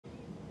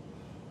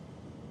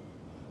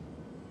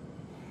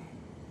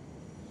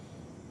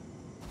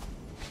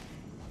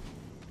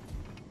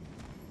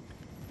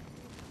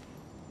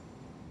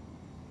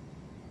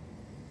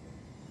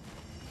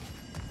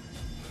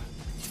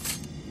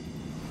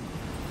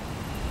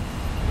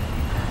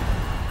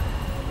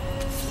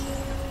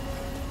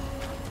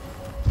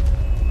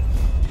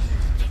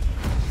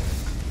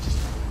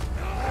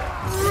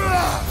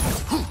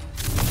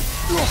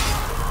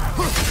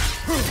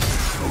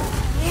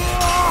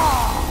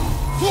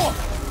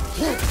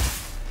The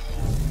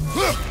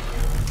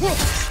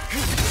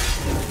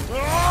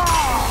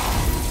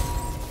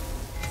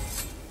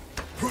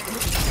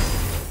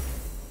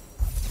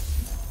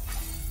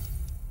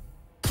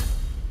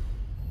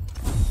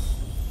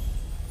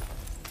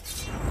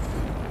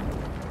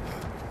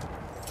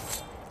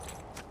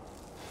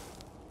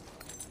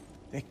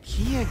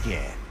key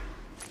again.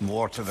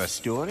 More to the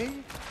story?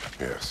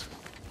 Yes,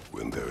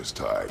 when there is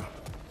time.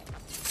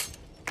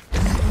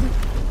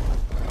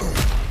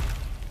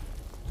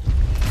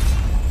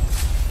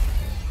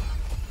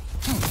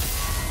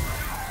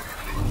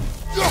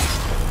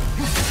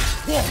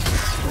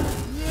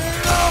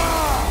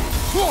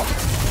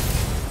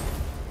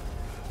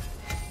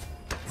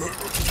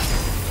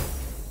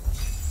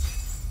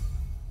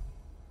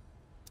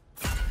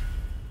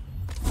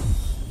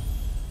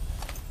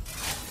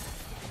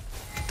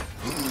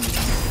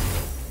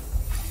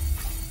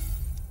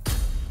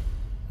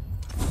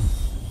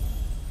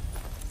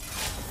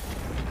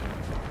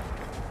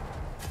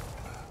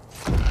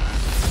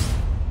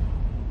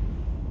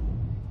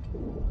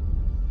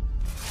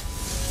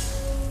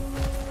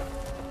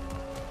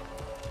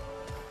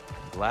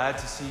 Glad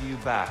to see you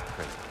back,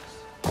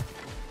 Kratos.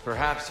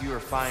 Perhaps you are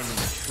finding a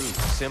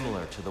truth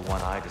similar to the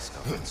one I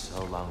discovered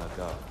so long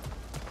ago.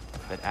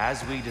 That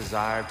as we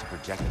desire to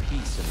project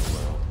peace in the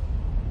world,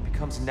 it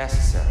becomes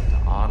necessary to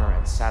honor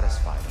and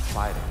satisfy the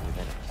fighter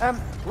within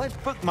it. Let's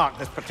bookmark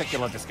this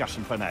particular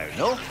discussion for now,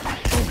 no?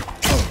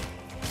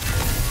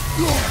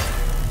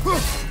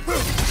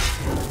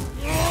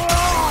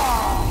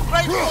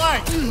 Right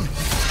flank!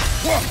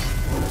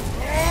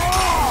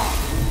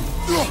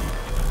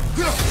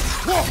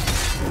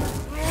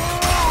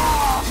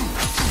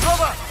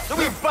 Brother! The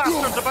wee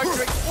bastard's about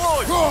to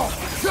explode!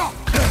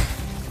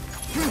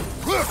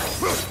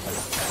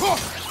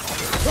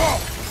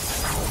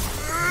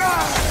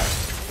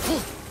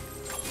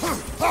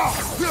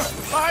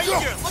 Behind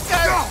you! Look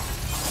out!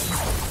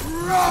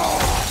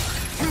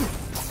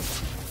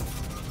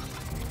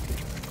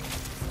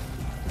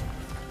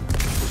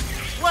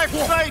 Left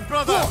side,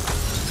 brother!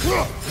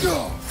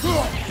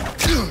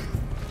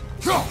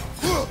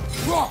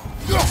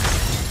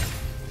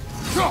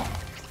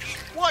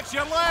 Watch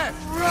your left!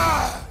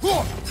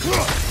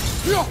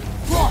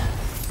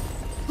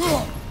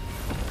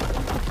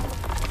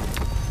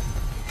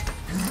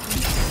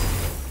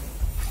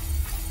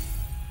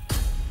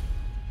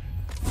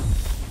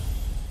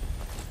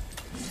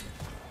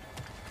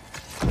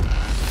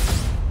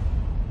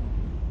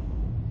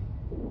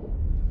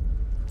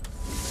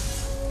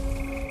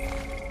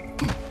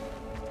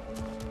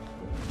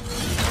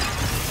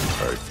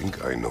 I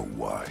think I know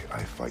why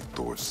I fight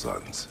Thor's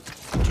sons.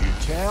 Do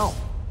tell.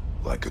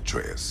 Like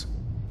Atreus,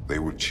 they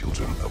were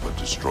children of a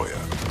destroyer.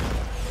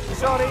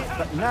 Sorry,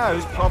 but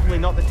now's probably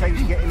not the time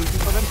to get any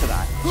deeper into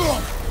that.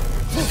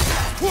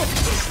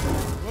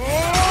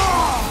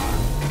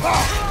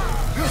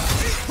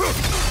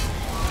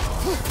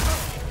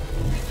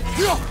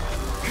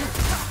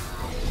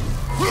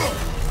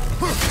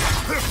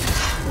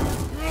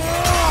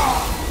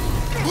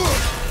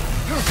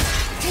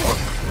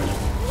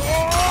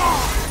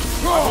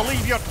 I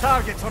believe your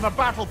target's on a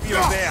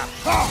battlefield there!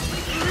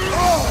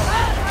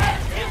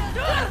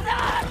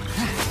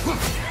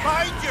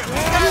 Behind you!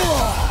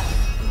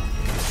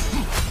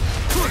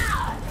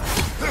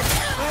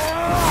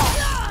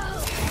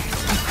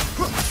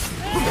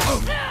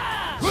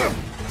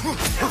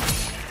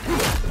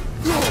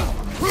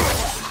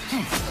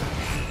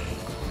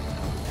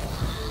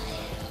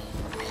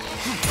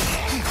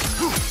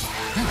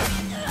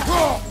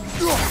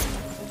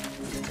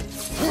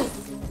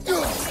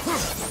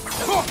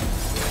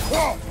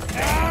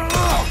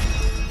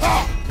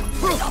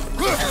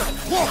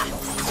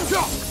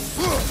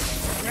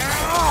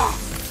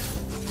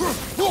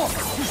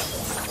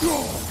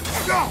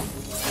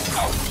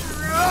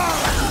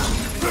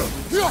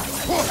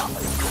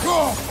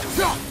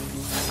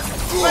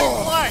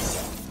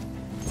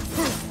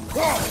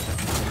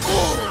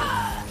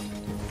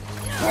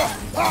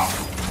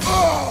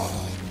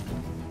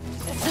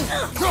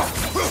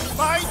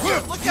 Behind you!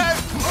 Look out!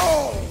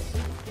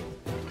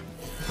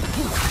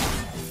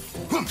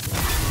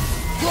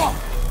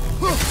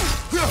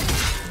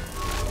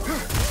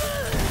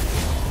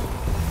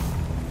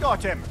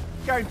 Got him.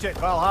 Count it,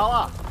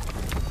 Valhalla.